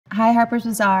Hi Harper's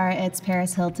Bazaar, it's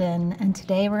Paris Hilton, and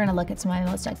today we're gonna look at some of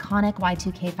my most iconic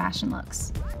Y2K fashion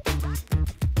looks.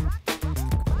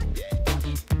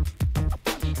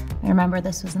 I remember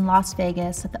this was in Las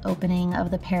Vegas at the opening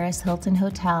of the Paris Hilton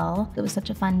Hotel. It was such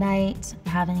a fun night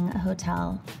having a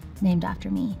hotel named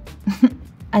after me.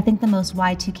 I think the most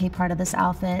Y2K part of this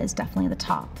outfit is definitely the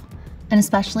top, and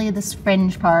especially this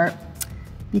fringe part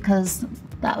because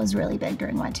that was really big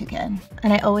during Y2K.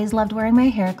 And I always loved wearing my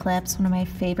hair clips, one of my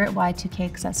favorite Y2K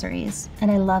accessories.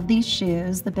 And I love these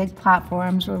shoes. The big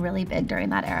platforms were really big during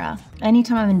that era.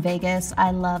 Anytime I'm in Vegas, I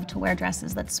love to wear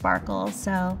dresses that sparkle,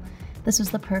 so this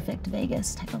was the perfect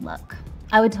Vegas type of look.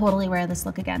 I would totally wear this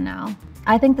look again now.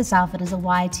 I think this outfit is a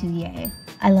Y2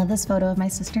 I love this photo of my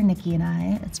sister Nikki and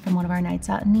I. It's from one of our nights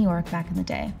out in New York back in the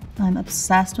day. I'm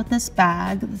obsessed with this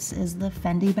bag. This is the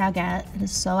Fendi baguette. It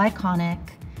is so iconic.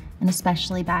 And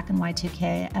especially back in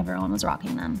Y2K, everyone was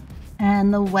rocking them.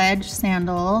 And the wedge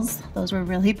sandals, those were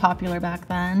really popular back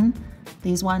then.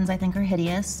 These ones I think are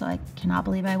hideous, so I cannot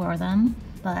believe I wore them,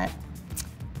 but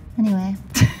anyway.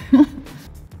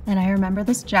 And I remember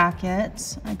this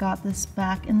jacket. I got this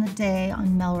back in the day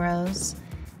on Melrose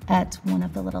at one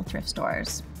of the little thrift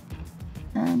stores.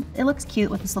 And it looks cute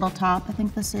with this little top. I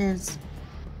think this is,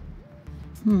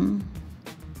 a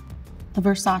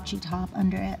Versace top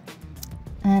under it.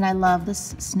 And I love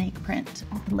this snake print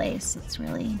with lace. It's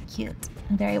really cute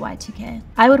and very Y2K.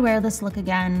 I would wear this look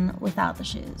again without the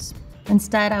shoes.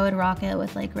 Instead, I would rock it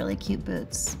with like really cute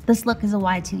boots. This look is a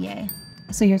Y2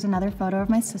 So here's another photo of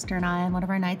my sister and I on one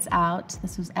of our nights out.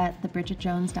 This was at the Bridget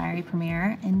Jones Diary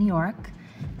premiere in New York.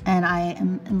 And I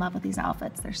am in love with these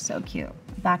outfits. They're so cute.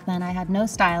 Back then I had no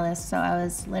stylist, so I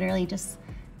was literally just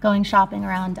going shopping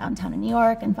around downtown in New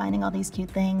York and finding all these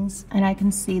cute things. And I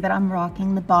can see that I'm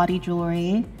rocking the body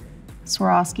jewelry.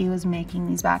 Swarovski was making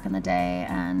these back in the day,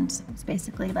 and it's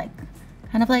basically like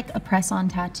kind of like a press-on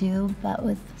tattoo, but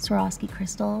with Swarovski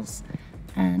crystals.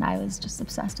 And I was just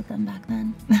obsessed with them back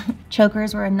then.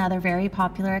 Chokers were another very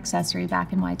popular accessory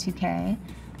back in Y2K,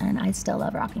 and I still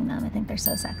love rocking them. I think they're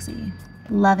so sexy.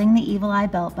 Loving the Evil Eye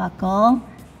belt buckle.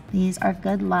 These are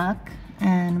good luck.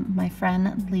 And my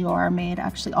friend Lior made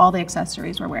actually all the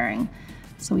accessories we're wearing.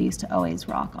 So we used to always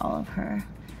rock all of her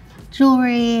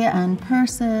jewelry and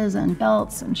purses and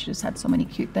belts, and she just had so many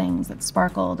cute things that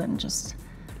sparkled and just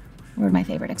were my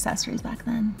favorite accessories back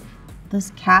then.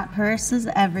 This cat purse is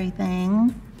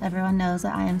everything. Everyone knows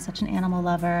that I am such an animal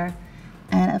lover.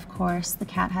 And of course, the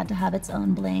cat had to have its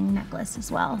own bling necklace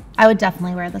as well. I would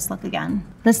definitely wear this look again.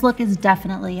 This look is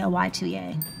definitely a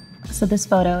Y2 So this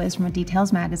photo is from a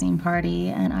Details magazine party,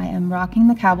 and I am rocking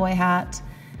the cowboy hat,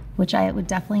 which I would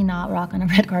definitely not rock on a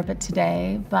red carpet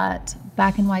today, but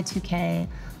back in Y2K,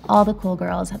 all the cool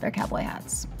girls had their cowboy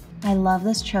hats. I love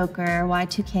this choker.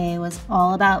 Y2K was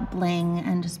all about bling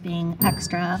and just being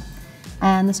extra.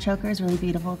 And this choker is really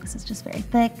beautiful because it's just very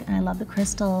thick, and I love the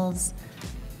crystals.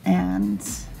 And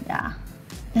yeah,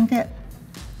 I think it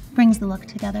brings the look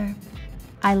together.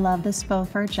 I love this faux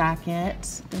fur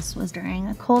jacket. This was during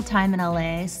a cold time in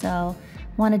LA, so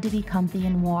wanted to be comfy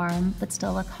and warm, but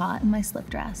still look hot in my slip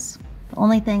dress. The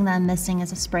only thing that I'm missing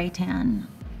is a spray tan.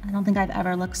 I don't think I've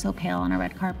ever looked so pale on a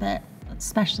red carpet,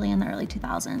 especially in the early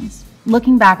 2000s.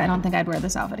 Looking back, I don't think I'd wear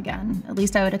this outfit again. At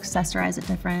least I would accessorize it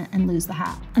different and lose the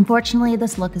hat. Unfortunately,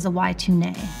 this look is a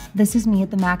Y2 This is me at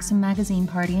the Maxim magazine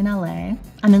party in LA.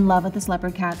 I'm in love with this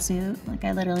leopard catsuit. Like,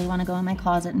 I literally want to go in my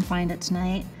closet and find it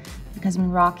tonight, because I've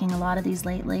been rocking a lot of these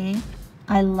lately.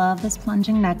 I love this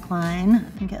plunging neckline. I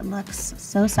think it looks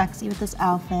so sexy with this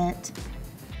outfit.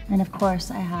 And of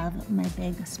course, I have my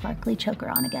big sparkly choker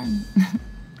on again.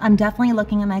 I'm definitely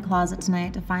looking in my closet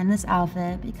tonight to find this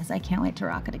outfit because I can't wait to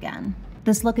rock it again.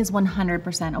 This look is 100%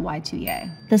 a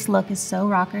Y2 This look is so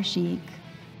rocker chic.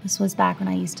 This was back when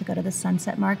I used to go to the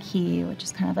Sunset Marquee, which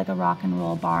is kind of like a rock and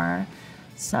roll bar.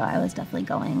 So I was definitely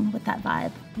going with that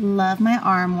vibe. Love my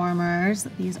arm warmers.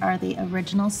 These are the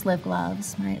original sleeve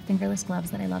gloves, my fingerless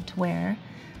gloves that I love to wear.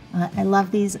 I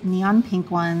love these neon pink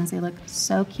ones. They look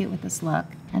so cute with this look,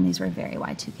 and these were very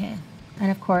Y2K.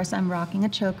 And of course, I'm rocking a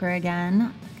choker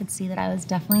again. I could see that I was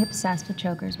definitely obsessed with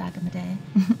chokers back in the day.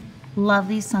 Love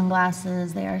these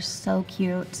sunglasses. They are so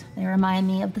cute. They remind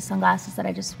me of the sunglasses that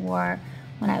I just wore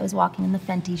when I was walking in the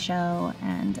Fenty show,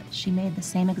 and she made the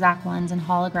same exact ones in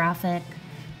holographic,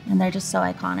 and they're just so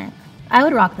iconic. I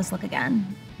would rock this look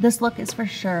again. This look is for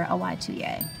sure a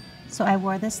Y2 So I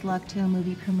wore this look to a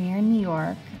movie premiere in New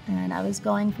York, and I was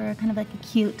going for kind of like a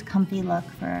cute, comfy look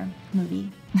for a movie.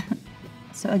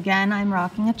 So again, I'm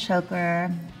rocking a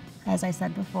choker. As I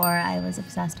said before, I was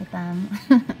obsessed with them.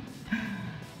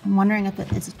 I'm wondering if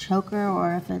it is a choker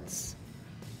or if it's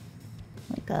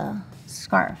like a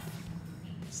scarf.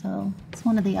 So it's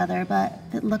one or the other, but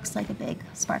it looks like a big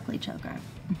sparkly choker.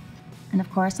 And of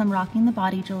course, I'm rocking the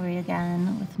body jewelry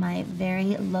again with my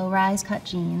very low-rise cut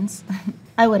jeans.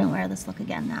 I wouldn't wear this look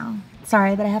again now.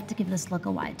 Sorry, but I have to give this look a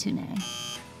Y2 nay.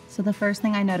 So the first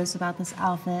thing I notice about this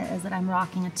outfit is that I'm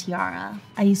rocking a tiara.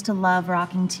 I used to love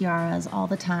rocking tiaras all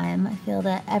the time. I feel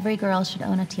that every girl should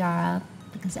own a tiara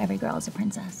because every girl is a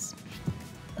princess.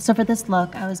 So for this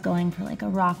look, I was going for like a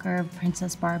rocker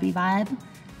Princess Barbie vibe.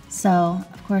 So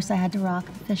of course I had to rock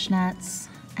the fishnets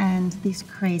and these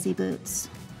crazy boots.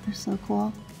 They're so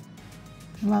cool.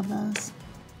 I love those.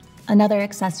 Another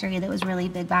accessory that was really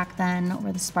big back then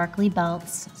were the sparkly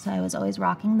belts. So I was always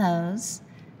rocking those.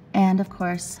 And of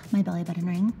course, my belly button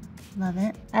ring. Love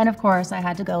it. And of course, I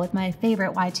had to go with my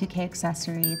favorite Y2K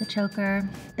accessory, the choker.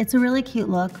 It's a really cute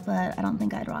look, but I don't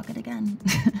think I'd rock it again.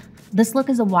 This look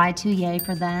is a Y2 yay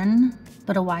for then,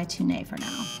 but a Y2 nay for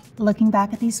now. Looking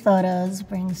back at these photos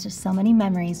brings just so many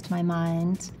memories to my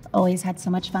mind. Always had so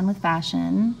much fun with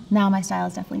fashion. Now my style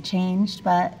has definitely changed,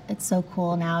 but it's so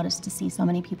cool now just to see so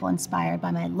many people inspired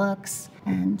by my looks.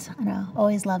 And I don't know,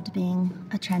 always loved being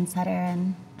a trendsetter,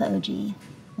 and the OG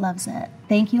loves it.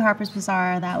 Thank you, Harper's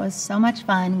Bazaar. That was so much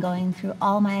fun going through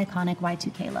all my iconic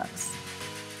Y2K looks.